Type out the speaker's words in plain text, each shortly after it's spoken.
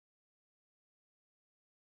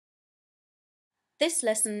This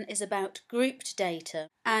lesson is about grouped data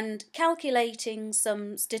and calculating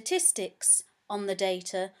some statistics on the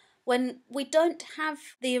data when we don't have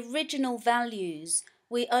the original values,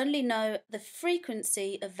 we only know the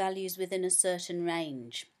frequency of values within a certain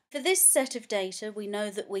range. For this set of data, we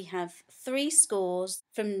know that we have 3 scores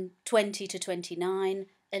from 20 to 29,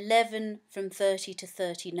 11 from 30 to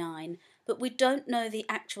 39, but we don't know the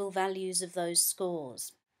actual values of those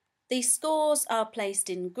scores. These scores are placed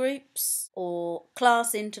in groups or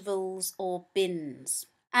class intervals or bins.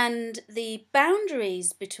 And the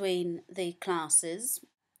boundaries between the classes,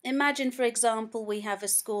 imagine for example we have a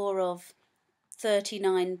score of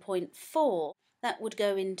 39.4, that would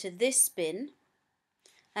go into this bin.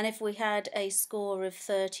 And if we had a score of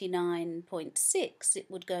 39.6, it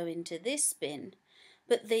would go into this bin.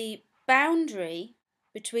 But the boundary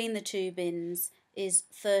between the two bins is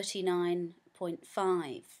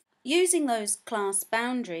 39.5. Using those class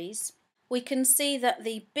boundaries, we can see that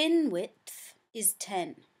the bin width is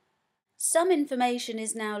 10. Some information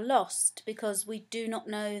is now lost because we do not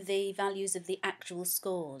know the values of the actual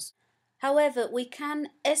scores. However, we can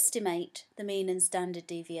estimate the mean and standard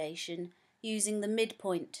deviation using the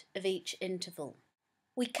midpoint of each interval.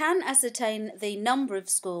 We can ascertain the number of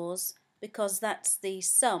scores because that's the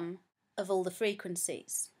sum of all the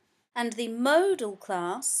frequencies. And the modal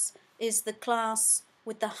class is the class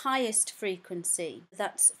with the highest frequency,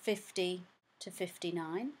 that's 50 to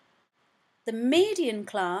 59. The median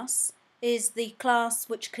class is the class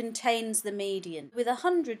which contains the median. With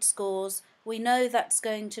 100 scores, we know that's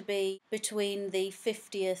going to be between the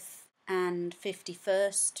 50th and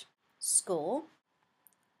 51st score,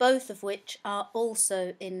 both of which are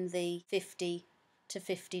also in the 50 to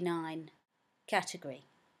 59 category.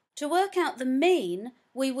 To work out the mean,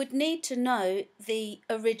 we would need to know the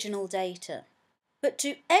original data. But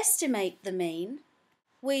to estimate the mean,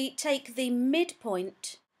 we take the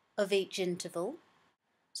midpoint of each interval,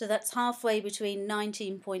 so that's halfway between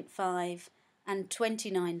 19.5 and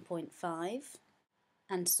 29.5,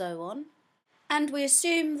 and so on, and we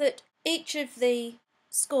assume that each of the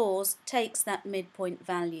scores takes that midpoint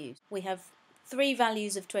value. We have 3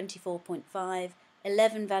 values of 24.5,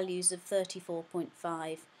 11 values of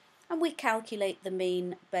 34.5, and we calculate the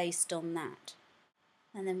mean based on that.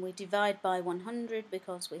 And then we divide by 100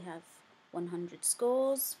 because we have 100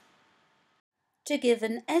 scores to give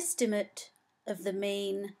an estimate of the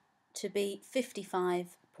mean to be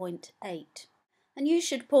 55.8. And you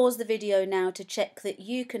should pause the video now to check that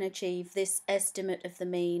you can achieve this estimate of the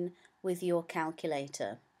mean with your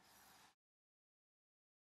calculator.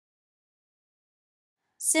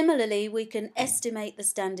 Similarly, we can estimate the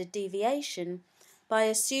standard deviation by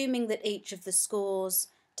assuming that each of the scores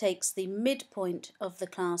takes the midpoint of the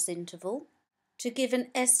class interval to give an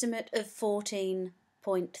estimate of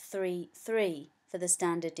 14.33 for the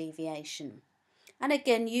standard deviation. And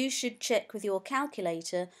again, you should check with your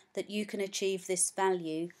calculator that you can achieve this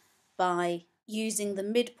value by using the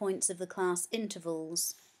midpoints of the class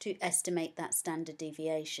intervals to estimate that standard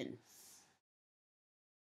deviation.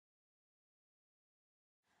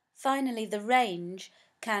 Finally, the range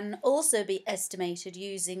can also be estimated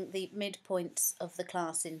using the midpoints of the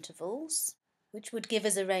class intervals, which would give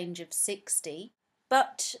us a range of 60,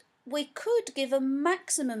 but we could give a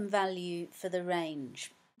maximum value for the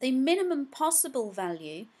range. The minimum possible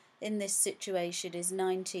value in this situation is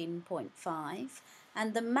 19.5,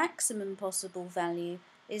 and the maximum possible value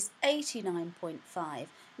is 89.5.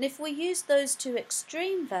 And if we use those two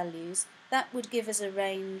extreme values, that would give us a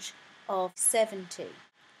range of 70.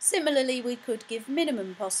 Similarly, we could give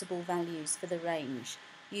minimum possible values for the range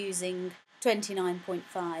using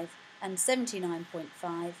 29.5 and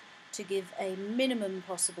 79.5 to give a minimum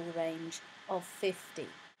possible range of 50.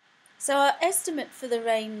 So our estimate for the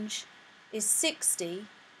range is 60,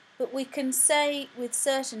 but we can say with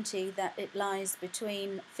certainty that it lies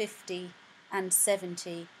between 50 and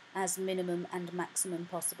 70 as minimum and maximum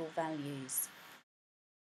possible values.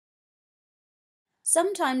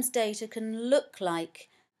 Sometimes data can look like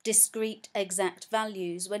discrete exact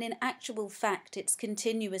values when in actual fact it's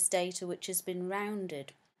continuous data which has been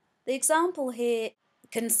rounded. The example here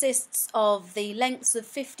consists of the lengths of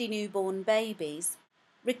 50 newborn babies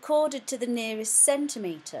recorded to the nearest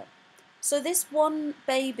centimetre. So this one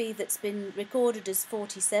baby that's been recorded as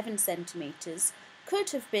 47 centimetres could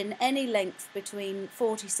have been any length between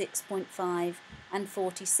 46.5 and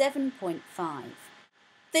 47.5.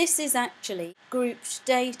 This is actually grouped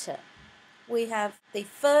data. We have the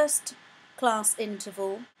first class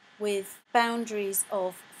interval with boundaries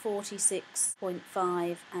of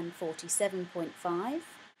 46.5 and 47.5,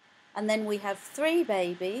 and then we have 3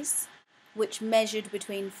 babies which measured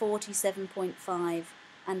between 47.5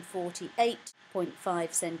 and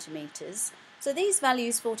 48.5 centimetres. So these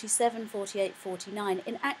values 47, 48, 49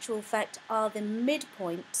 in actual fact are the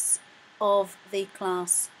midpoints of the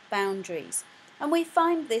class boundaries. And we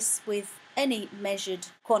find this with any measured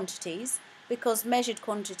quantities because measured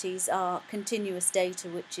quantities are continuous data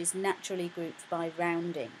which is naturally grouped by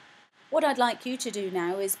rounding. What I'd like you to do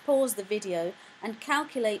now is pause the video and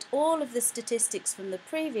calculate all of the statistics from the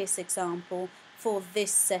previous example for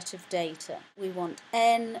this set of data. We want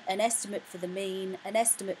n, an estimate for the mean, an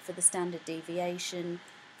estimate for the standard deviation,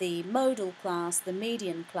 the modal class, the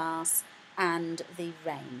median class, and the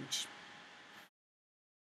range.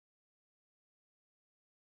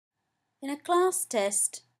 In a class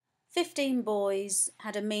test, 15 boys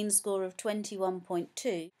had a mean score of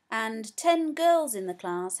 21.2 and 10 girls in the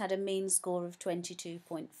class had a mean score of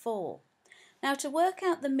 22.4. Now, to work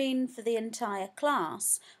out the mean for the entire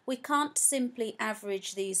class, we can't simply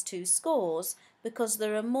average these two scores because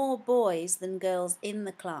there are more boys than girls in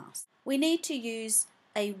the class. We need to use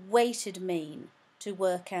a weighted mean to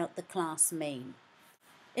work out the class mean.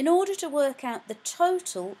 In order to work out the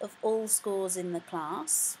total of all scores in the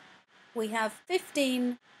class, we have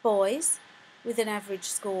 15 boys with an average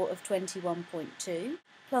score of 21.2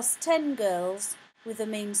 plus 10 girls with a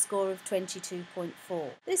mean score of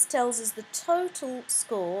 22.4. This tells us the total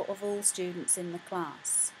score of all students in the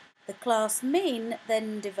class. The class mean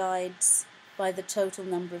then divides by the total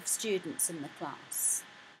number of students in the class,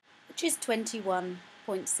 which is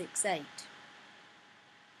 21.68.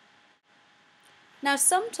 Now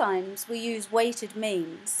sometimes we use weighted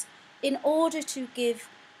means in order to give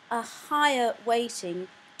a higher weighting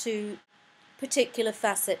to particular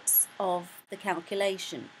facets of the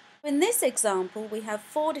calculation. In this example, we have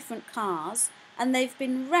 4 different cars and they've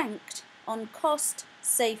been ranked on cost,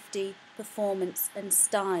 safety, performance and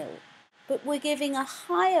style. But we're giving a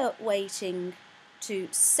higher weighting to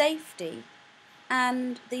safety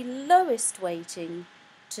and the lowest weighting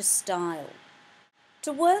to style.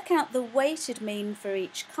 To work out the weighted mean for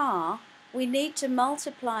each car, we need to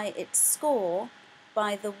multiply its score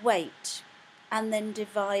by the weight and then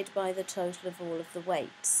divide by the total of all of the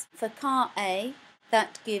weights. For car A,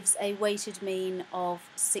 that gives a weighted mean of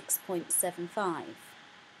 6.75.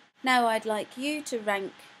 Now I'd like you to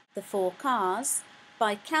rank the 4 cars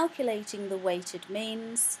by calculating the weighted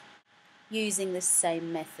means using this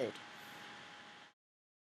same method.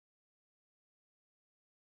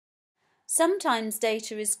 Sometimes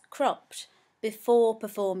data is cropped before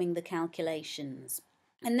performing the calculations.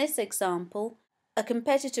 In this example, a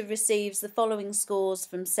competitor receives the following scores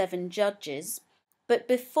from 7 judges, but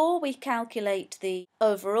before we calculate the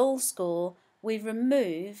overall score, we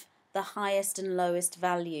remove the highest and lowest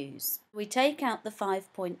values. We take out the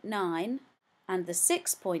 5.9 and the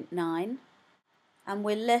 6.9, and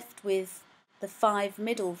we're left with the 5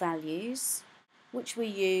 middle values, which we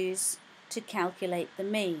use to calculate the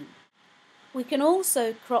mean. We can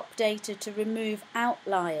also crop data to remove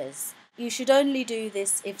outliers. You should only do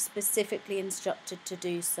this if specifically instructed to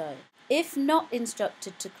do so. If not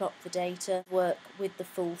instructed to crop the data, work with the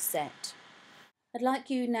full set. I'd like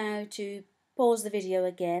you now to pause the video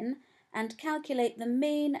again and calculate the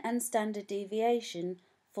mean and standard deviation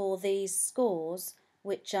for these scores,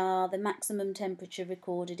 which are the maximum temperature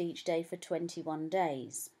recorded each day for 21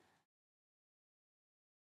 days.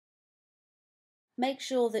 Make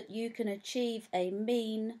sure that you can achieve a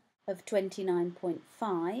mean of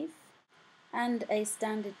 29.5 and a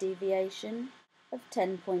standard deviation of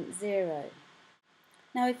 10.0.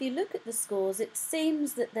 Now if you look at the scores, it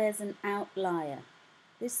seems that there's an outlier.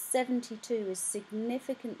 This 72 is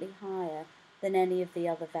significantly higher than any of the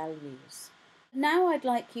other values. Now I'd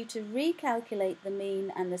like you to recalculate the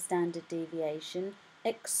mean and the standard deviation,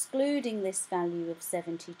 excluding this value of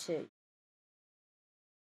 72.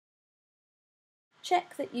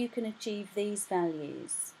 Check that you can achieve these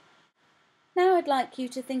values. Now I'd like you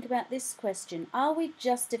to think about this question. Are we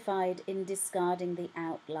justified in discarding the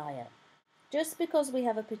outlier? Just because we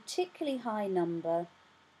have a particularly high number,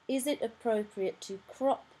 is it appropriate to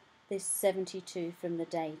crop this 72 from the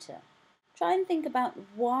data? Try and think about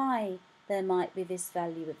why there might be this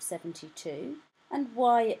value of 72 and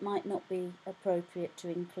why it might not be appropriate to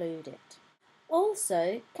include it.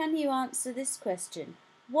 Also, can you answer this question?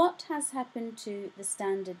 What has happened to the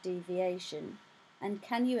standard deviation, and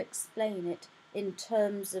can you explain it in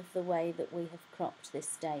terms of the way that we have cropped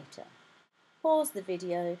this data? Pause the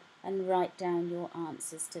video and write down your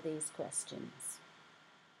answers to these questions.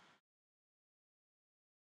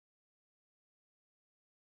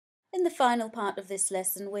 In the final part of this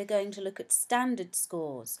lesson, we're going to look at standard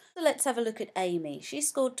scores. So let's have a look at Amy. She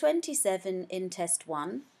scored 27 in Test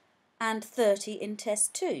 1 and 30 in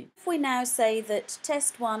Test 2. If we now say that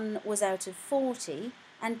Test 1 was out of 40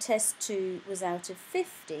 and Test 2 was out of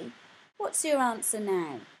 50, what's your answer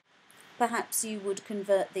now? Perhaps you would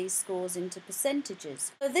convert these scores into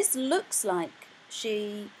percentages. So this looks like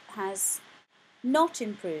she has not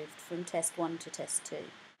improved from Test 1 to Test 2.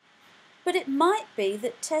 But it might be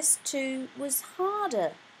that Test 2 was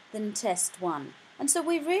harder than Test 1, and so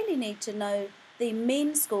we really need to know the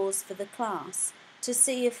mean scores for the class to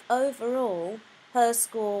see if overall her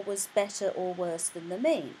score was better or worse than the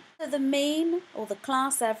mean. So the mean or the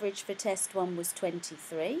class average for Test 1 was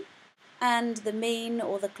 23, and the mean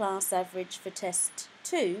or the class average for Test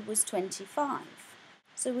 2 was 25.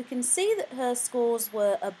 So we can see that her scores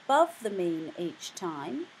were above the mean each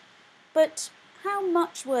time, but how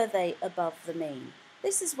much were they above the mean?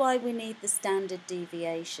 This is why we need the standard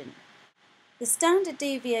deviation. The standard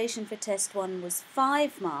deviation for Test 1 was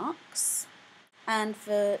 5 marks, and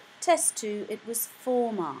for Test 2 it was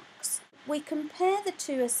 4 marks. We compare the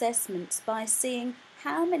two assessments by seeing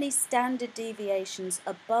how many standard deviations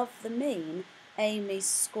above the mean Amy's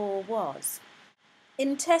score was.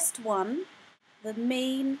 In Test 1, the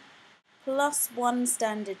mean plus 1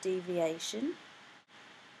 standard deviation,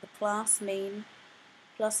 the class mean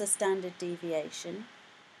plus a standard deviation,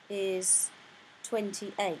 is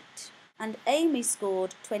 28, and Amy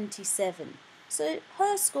scored 27. So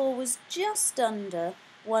her score was just under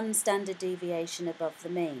 1 standard deviation above the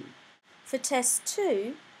mean. For Test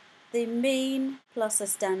 2, the mean plus a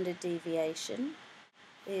standard deviation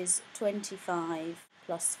is 25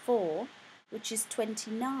 plus 4, which is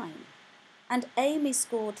 29, and Amy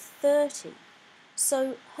scored 30.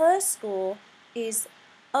 So her score is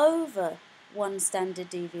over 1 standard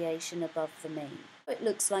deviation above the mean. It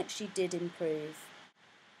looks like she did improve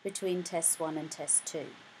between Test 1 and Test 2.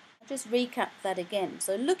 I'll just recap that again.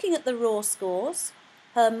 So looking at the raw scores,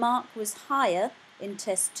 her mark was higher in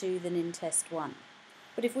Test 2 than in Test 1.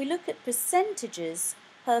 But if we look at percentages,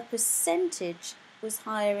 her percentage was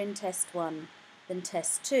higher in Test 1 than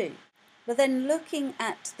Test 2. But then looking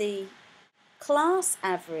at the class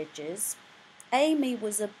averages, Amy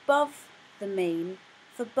was above the mean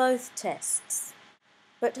for both tests.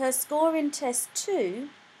 But her score in Test 2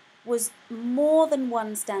 was more than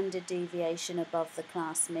 1 standard deviation above the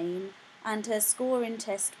class mean, and her score in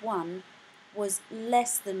Test 1 was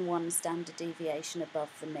less than 1 standard deviation above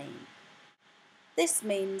the mean. This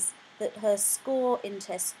means that her score in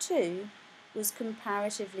Test 2 was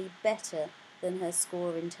comparatively better than her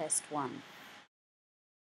score in Test 1.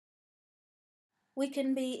 We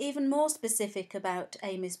can be even more specific about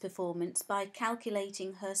Amy's performance by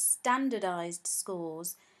calculating her standardised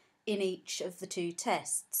scores in each of the two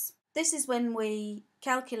tests. This is when we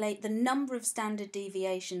calculate the number of standard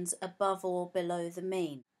deviations above or below the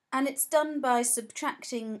mean. And it's done by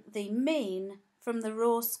subtracting the mean from the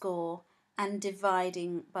raw score and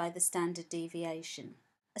dividing by the standard deviation.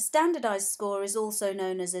 A standardised score is also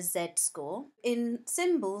known as a z-score. In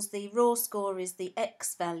symbols, the raw score is the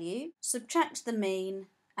x value, subtract the mean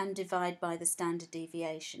and divide by the standard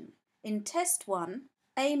deviation. In Test 1,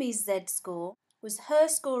 Amy's z-score was her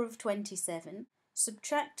score of 27,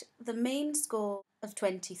 subtract the mean score of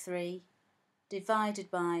 23, divided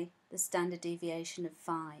by the standard deviation of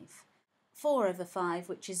 5. 4 over 5,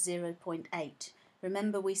 which is 0.8.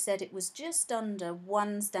 Remember, we said it was just under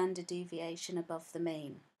 1 standard deviation above the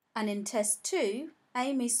mean. And in Test 2,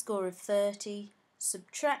 Amy's score of 30,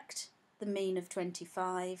 subtract the mean of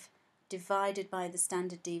 25, divided by the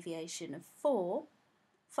standard deviation of 4.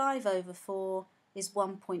 5 over 4 is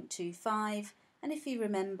 1.25, and if you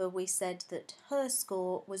remember, we said that her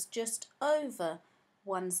score was just over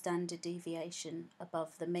 1 standard deviation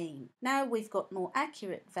above the mean. Now we've got more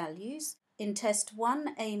accurate values. In Test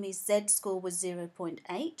 1, Amy's z-score was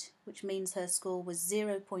 0.8, which means her score was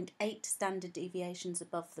 0.8 standard deviations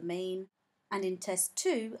above the mean. And in Test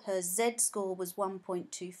 2, her z-score was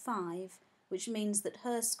 1.25, which means that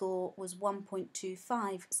her score was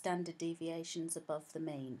 1.25 standard deviations above the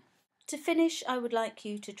mean. To finish, I would like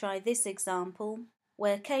you to try this example,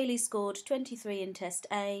 where Kaylee scored 23 in Test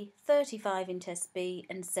A, 35 in Test B,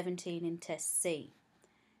 and 17 in Test C.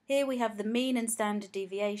 Here we have the mean and standard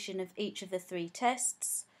deviation of each of the 3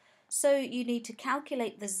 tests. So you need to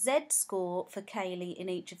calculate the z-score for Kaylee in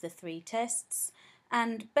each of the 3 tests,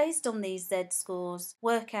 and based on these z-scores,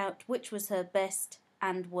 work out which was her best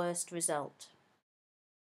and worst result.